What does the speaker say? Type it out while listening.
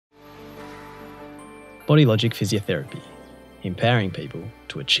Body Logic Physiotherapy, empowering people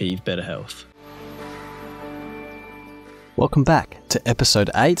to achieve better health. Welcome back to episode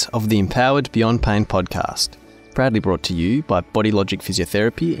 8 of the Empowered Beyond Pain podcast, proudly brought to you by Body Logic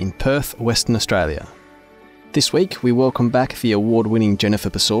Physiotherapy in Perth, Western Australia. This week we welcome back the award-winning Jennifer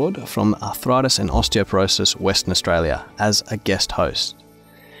Persaud from Arthritis and Osteoporosis Western Australia as a guest host.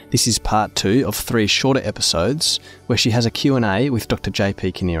 This is part 2 of 3 shorter episodes where she has a Q&A with Dr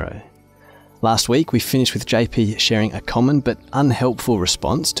JP Caneiro. Last week we finished with JP sharing a common but unhelpful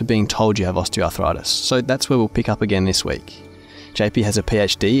response to being told you have osteoarthritis, so that's where we'll pick up again this week. JP has a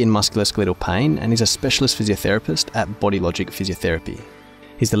PhD in musculoskeletal pain and is a specialist physiotherapist at Body Logic Physiotherapy.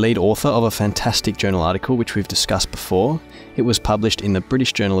 He's the lead author of a fantastic journal article which we've discussed before. It was published in the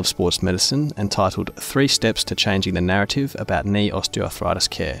British Journal of Sports Medicine and titled 3 Steps to Changing the Narrative About Knee Osteoarthritis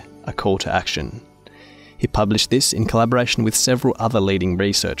Care, a Call to Action. He published this in collaboration with several other leading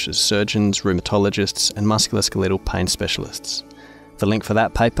researchers, surgeons, rheumatologists and musculoskeletal pain specialists. The link for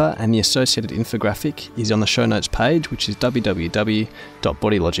that paper and the associated infographic is on the show notes page, which is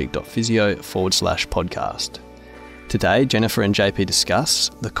www.bodylogic.physio/podcast. Today, Jennifer and JP discuss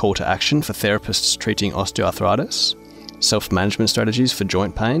the call to action for therapists treating osteoarthritis, self-management strategies for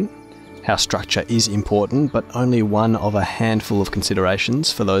joint pain, how structure is important but only one of a handful of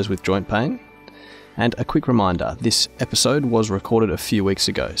considerations for those with joint pain, and a quick reminder, this episode was recorded a few weeks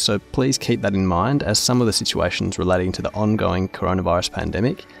ago, so please keep that in mind as some of the situations relating to the ongoing coronavirus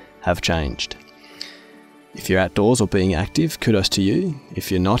pandemic have changed. If you're outdoors or being active, kudos to you.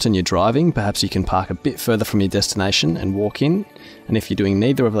 If you're not and you're driving, perhaps you can park a bit further from your destination and walk in. And if you're doing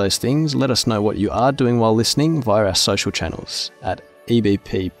neither of those things, let us know what you are doing while listening via our social channels at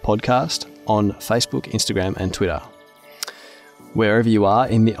EBP Podcast on Facebook, Instagram and Twitter. Wherever you are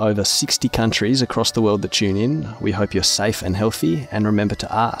in the over 60 countries across the world that tune in, we hope you're safe and healthy, and remember to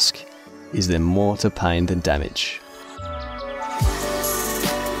ask, is there more to pain than damage?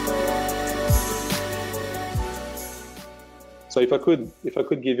 So if I could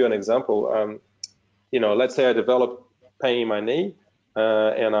give you an example, let's say I develop pain in my knee,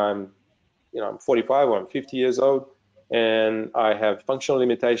 and I'm 45 or I'm 50 years old, and I have functional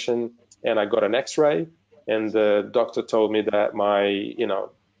limitation, and I got an X-ray. And the doctor told me that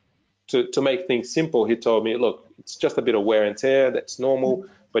to make things simple, he told me, look, it's just a bit of wear and tear, that's normal,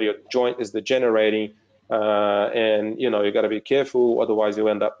 but your joint is degenerating, and you got to be careful, otherwise you'll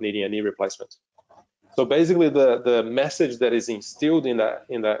end up needing a knee replacement. So basically the message that is instilled in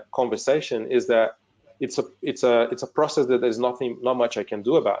that conversation is that it's a process that there's not much I can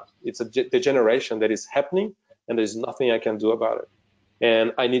do about. It's a degeneration that is happening and there's nothing I can do about it.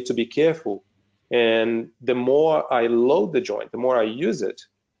 And I need to be careful. And the more I load the joint, the more I use it,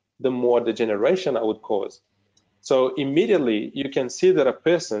 the more degeneration I would cause. So immediately you can see that a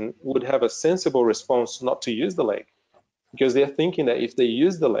person would have a sensible response not to use the leg, because they're thinking that if they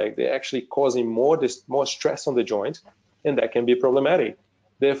use the leg, they're actually causing more stress on the joint, and that can be problematic.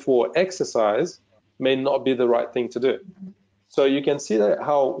 Therefore, exercise may not be the right thing to do. So you can see that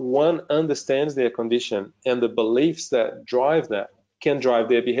how one understands their condition and the beliefs that drive that can drive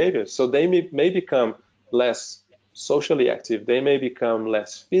their behavior. So they may become less socially active, they may become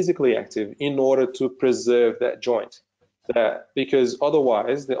less physically active in order to preserve that joint. Because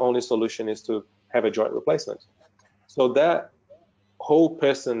otherwise, the only solution is to have a joint replacement. So that whole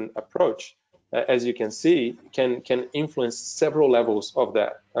person approach, as you can see, can influence several levels of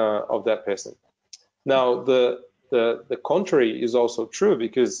that person. Now, the contrary is also true,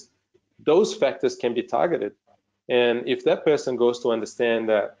 because those factors can be targeted. And if that person goes to understand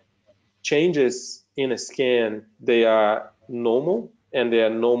that changes in a scan, they are normal and they are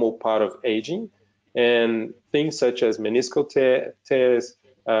normal part of aging, and things such as meniscal tears,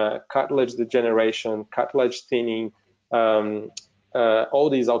 cartilage degeneration, cartilage thinning, all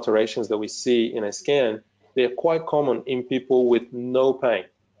these alterations that we see in a scan, they're quite common in people with no pain.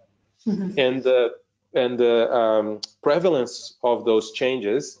 Mm-hmm. And the prevalence of those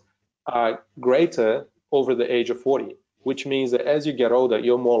changes are greater over the age of 40, which means that as you get older,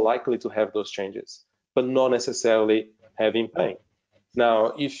 you're more likely to have those changes, but not necessarily having pain.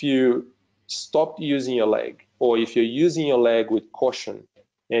 Now, if you stop using your leg, or if you're using your leg with caution,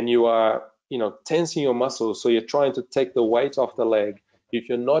 and you are, tensing your muscles, so you're trying to take the weight off the leg, if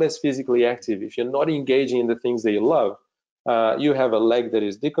you're not as physically active, if you're not engaging in the things that you love, you have a leg that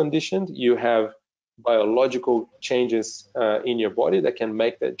is deconditioned, you have biological changes in your body that can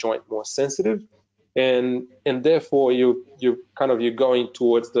make that joint more sensitive, and therefore you're going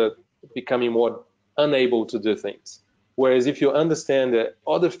towards the becoming more unable to do things. Whereas if you understand that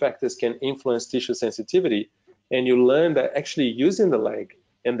other factors can influence tissue sensitivity, and you learn that actually using the leg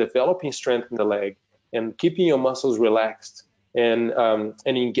and developing strength in the leg and keeping your muscles relaxed, and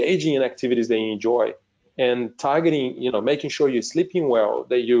engaging in activities that you enjoy, and targeting, making sure you're sleeping well,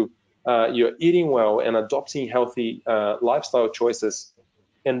 that you're eating well, and adopting healthy lifestyle choices,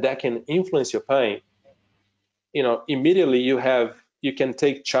 and that can influence your pain. Immediately you can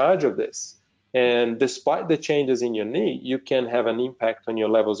take charge of this, and despite the changes in your knee, you can have an impact on your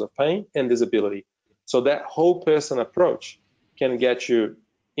levels of pain and disability. So that whole person approach can get you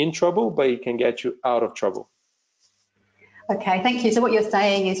in trouble, but it can get you out of trouble. Okay, thank you. So what you're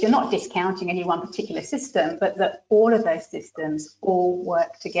saying is you're not discounting any one particular system, but that all of those systems all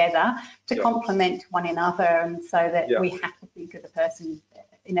work together to complement one another, and so that we have to think of the person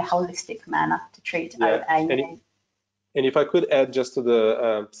in a holistic manner to treat OA. And if I could add just to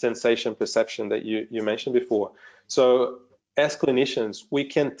the sensation perception that you mentioned before. So as clinicians, we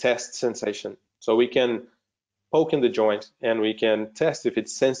can test sensation. So we can poke in the joint and we can test if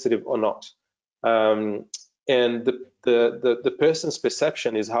it's sensitive or not. And the person's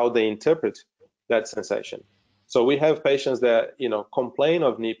perception is how they interpret that sensation. So we have patients that complain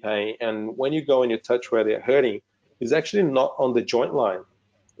of knee pain, and when you go and you touch where they're hurting, it's actually not on the joint line.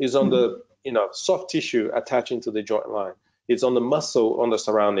 It's on the soft tissue attaching to the joint line. It's on the muscle on the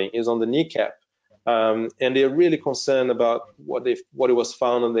surrounding. It's on the kneecap, and they're really concerned about what it was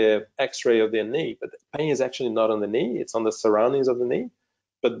found on their X-ray of their knee. But the pain is actually not on the knee; it's on the surroundings of the knee.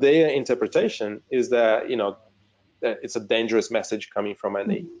 But their interpretation is that that it's a dangerous message coming from my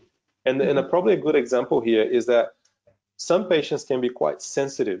knee. And probably a good example here is that some patients can be quite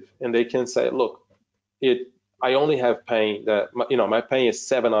sensitive, and they can say, look, I only have pain that my pain is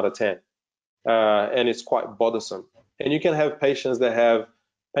 7 out of 10, and it's quite bothersome. And you can have patients that have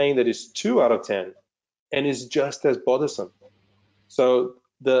pain that is 2 out of 10 and is just as bothersome. So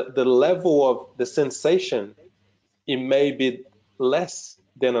the level of the sensation, it may be less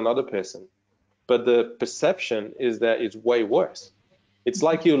than another person, but the perception is that it's way worse. It's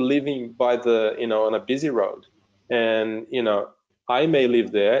like you're living by on a busy road, and I may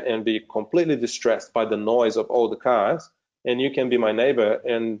live there and be completely distressed by the noise of all the cars, and you can be my neighbor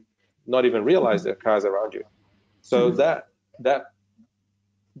and not even realize there are cars around you. So that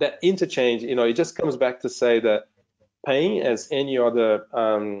interchange, it just comes back to say that pain, as any other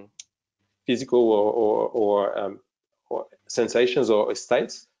physical or sensations or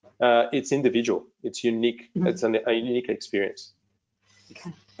states, it's individual, it's unique, it's a unique experience.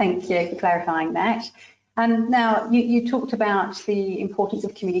 Okay. Thank you for clarifying that. And now you talked about the importance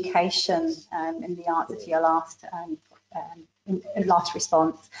of communication in the answer to your last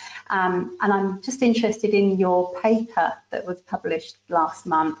response. And I'm just interested in your paper that was published last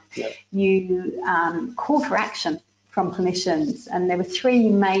month. You called for action from clinicians, and there were 3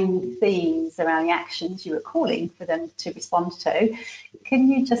 main themes around the actions you were calling for them to respond to. Can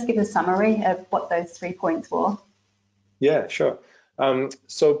you just give a summary of what those 3 points were? Yeah, sure.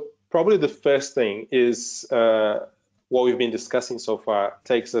 So probably the first thing is what we've been discussing so far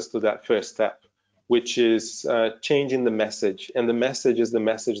takes us to that first step, which is changing the message. And the message is the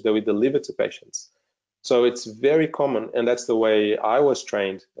message that we deliver to patients. So it's very common, and that's the way I was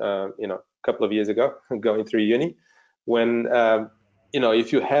trained, a couple of years ago, going through uni. When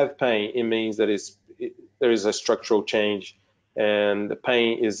if you have pain, it means that there is a structural change, and the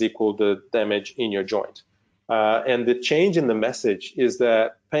pain is equal to damage in your joint. And the change in the message is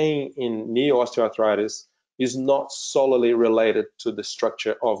that pain in knee osteoarthritis is not solely related to the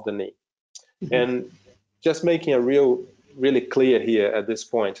structure of the knee. And just making really clear here at this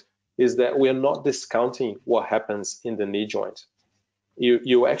point is that we're not discounting what happens in the knee joint.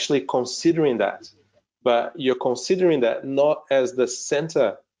 You're actually considering that, but you're considering that not as the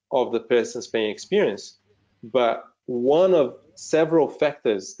center of the person's pain experience, but one of several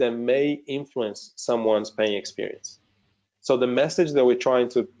factors that may influence someone's pain experience. So the message that we're trying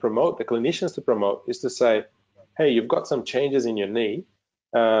to promote, the clinicians to promote, is to say, hey, you've got some changes in your knee,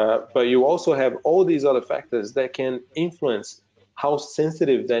 but you also have all these other factors that can influence how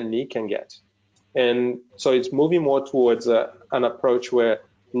sensitive that knee can get. And so it's moving more towards an approach where it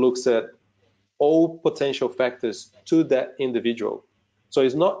looks at all potential factors to that individual. So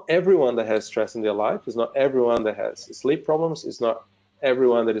it's not everyone that has stress in their life. It's not everyone that has sleep problems. It's not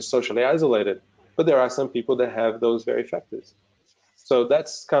everyone that is socially isolated. But there are some people that have those very factors. So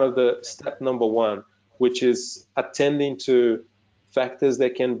that's kind of the step number 1, which is attending to factors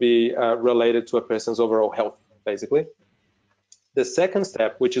that can be related to a person's overall health, basically. The second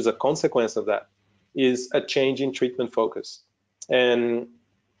step, which is a consequence of that, is a change in treatment focus. And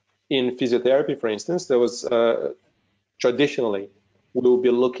in physiotherapy, for instance, there was traditionally, we will be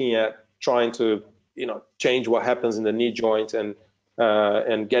looking at trying to change what happens in the knee joint and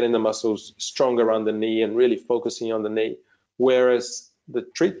and getting the muscles stronger around the knee and really focusing on the knee. Whereas the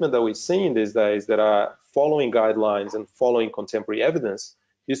treatment that we're seeing these days that are following guidelines and following contemporary evidence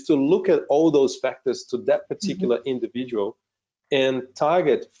is to look at all those factors to that particular individual and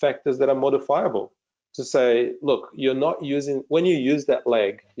target factors that are modifiable. To say, look, you're not using, when you use that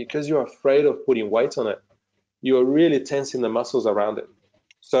leg, because you're afraid of putting weight on it, you're really tensing the muscles around it.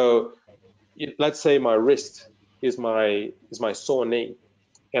 So let's say my wrist is my sore knee,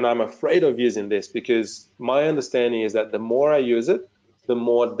 and I'm afraid of using this because my understanding is that the more I use it, the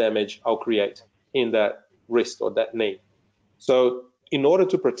more damage I'll create in that wrist or that knee. So in order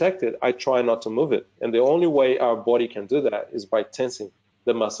to protect it, I try not to move it. And the only way our body can do that is by tensing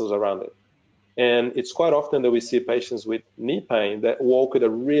the muscles around it. And it's quite often that we see patients with knee pain that walk with a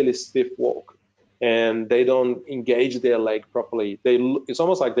really stiff walk, and they don't engage their leg properly. It's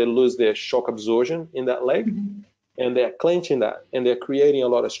almost like they lose their shock absorption in that leg, and they're clenching that, and they're creating a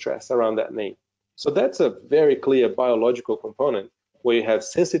lot of stress around that knee. So that's a very clear biological component where you have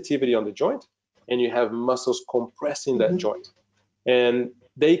sensitivity on the joint and you have muscles compressing that joint. And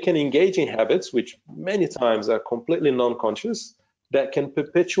they can engage in habits, which many times are completely non-conscious, that can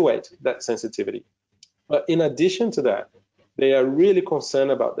perpetuate that sensitivity. But in addition to that, they are really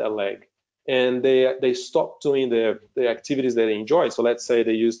concerned about their leg, and they stop doing the activities that they enjoy. So let's say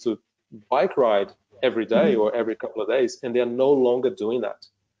they used to bike ride every day or every couple of days, and they are no longer doing that.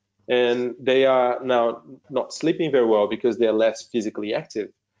 And they are now not sleeping very well because they are less physically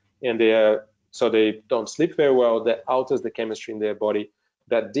active, and so they don't sleep very well. That alters the chemistry in their body,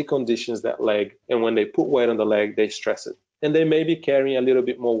 that deconditions that leg, and when they put weight on the leg, they stress it. And they may be carrying a little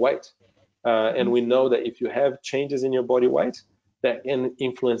bit more weight. And we know that if you have changes in your body weight, that can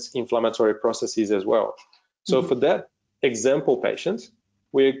influence inflammatory processes as well. So for that example patient,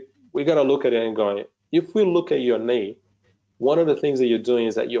 we got to look at it and going, if we look at your knee, one of the things that you're doing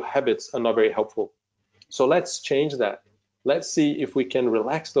is that your habits are not very helpful. So let's change that. Let's see if we can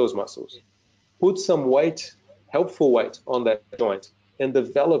relax those muscles, put some weight, helpful weight on that joint, and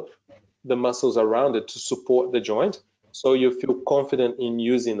develop the muscles around it to support the joint, so you feel confident in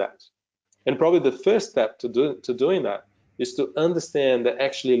using that. And probably the first step to doing that is to understand that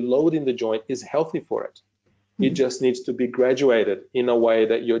actually loading the joint is healthy for it. It just needs to be graduated in a way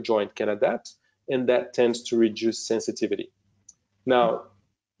that your joint can adapt, and that tends to reduce sensitivity. Now,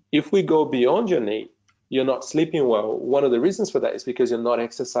 if we go beyond your knee, you're not sleeping well. One of the reasons for that is because you're not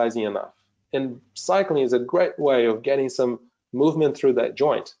exercising enough. And cycling is a great way of getting some movement through that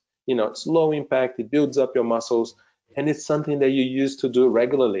joint. It's low impact, it builds up your muscles, and it's something that you used to do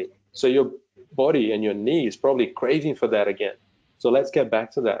regularly. So your body and your knee is probably craving for that again. So let's get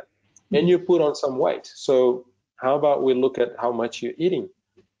back to that. And you put on some weight. So how about we look at how much you're eating?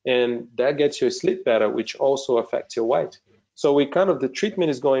 And that gets your sleep better, which also affects your weight. So the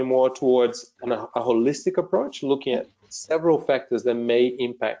treatment is going more towards a holistic approach, looking at several factors that may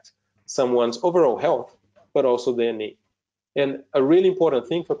impact someone's overall health, but also their knee. And a really important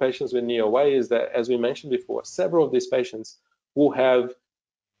thing for patients with knee OA is that, as we mentioned before, several of these patients will have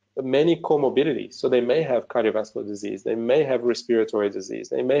many comorbidities. So they may have cardiovascular disease, they may have respiratory disease,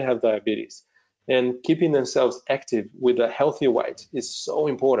 they may have diabetes. And keeping themselves active with a healthy weight is so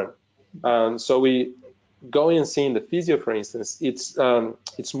important. So we going and seeing the physio, for instance,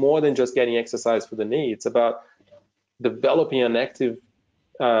 it's more than just getting exercise for the knee. It's about developing an active,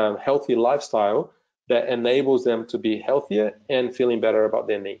 healthy lifestyle that enables them to be healthier and feeling better about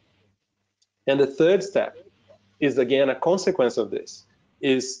their knee. And the third step is, again, a consequence of this,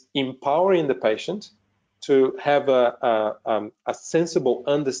 is empowering the patient to have a sensible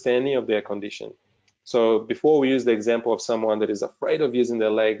understanding of their condition. So before we use the example of someone that is afraid of using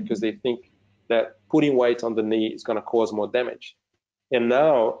their leg because they think that putting weight on the knee is going to cause more damage. And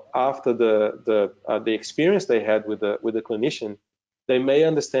now, after the experience they had with the clinician, they may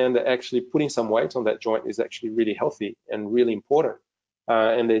understand that actually putting some weight on that joint is actually really healthy and really important.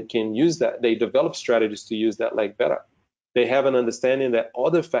 And they can use that. They develop strategies to use that leg better. They have an understanding that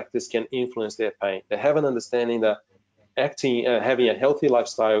other factors can influence their pain. They have an understanding that having a healthy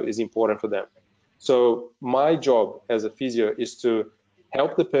lifestyle is important for them. So my job as a physio is to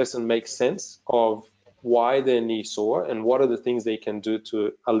help the person make sense of why their knee is sore and what are the things they can do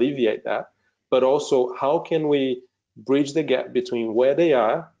to alleviate that, but also how can we bridge the gap between where they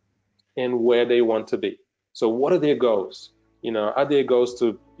are and where they want to be. So what are their goals? Are their goals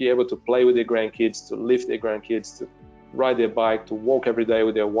to be able to play with their grandkids, to lift their grandkids, to ride their bike, to walk every day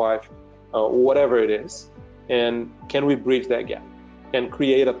with their wife, whatever it is? And can we bridge that gap and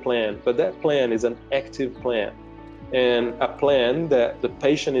create a plan? But that plan is an active plan, and a plan that the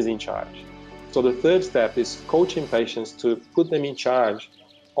patient is in charge. So the third step is coaching patients to put them in charge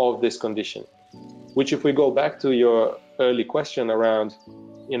of this condition, which if we go back to your early question around,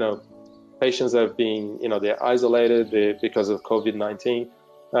 patients that have been, they're isolated because of COVID-19,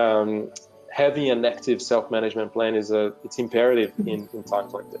 having an active self-management plan it's imperative in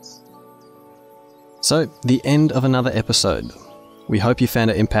times like this. So, the end of another episode. We hope you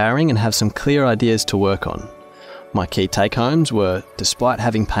found it empowering and have some clear ideas to work on. My key take-homes were, despite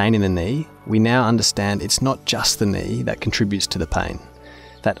having pain in the knee, we now understand it's not just the knee that contributes to the pain.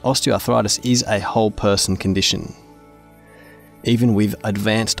 That osteoarthritis is a whole person condition. Even with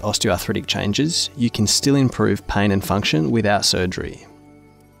advanced osteoarthritic changes, you can still improve pain and function without surgery.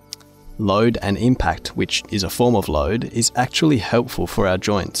 Load and impact, which is a form of load, is actually helpful for our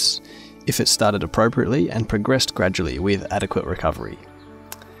joints if it started appropriately and progressed gradually with adequate recovery.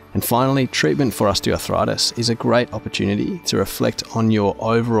 And finally, treatment for osteoarthritis is a great opportunity to reflect on your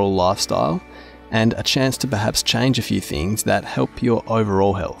overall lifestyle and a chance to perhaps change a few things that help your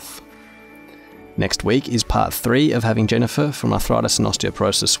overall health. Next week is part 3 of having Jennifer from Arthritis and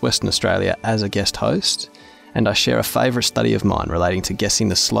Osteoporosis Western Australia as a guest host, and I share a favourite study of mine relating to guessing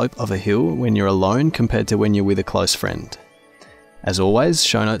the slope of a hill when you're alone compared to when you're with a close friend. As always,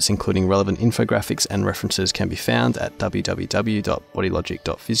 show notes including relevant infographics and references can be found at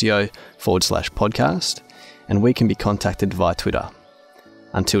www.bodylogic.physio/podcast, and we can be contacted via Twitter.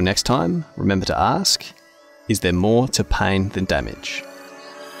 Until next time, remember to ask, is there more to pain than damage?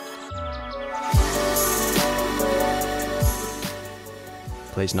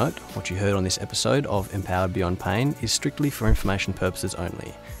 Please note, what you heard on this episode of Empowered Beyond Pain is strictly for information purposes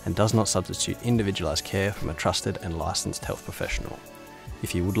only and does not substitute individualised care from a trusted and licensed health professional.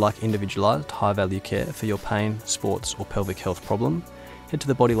 If you would like individualised, high-value care for your pain, sports or pelvic health problem, head to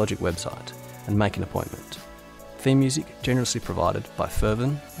the Body Logic website and make an appointment. Theme music generously provided by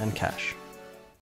Fervin and Cash.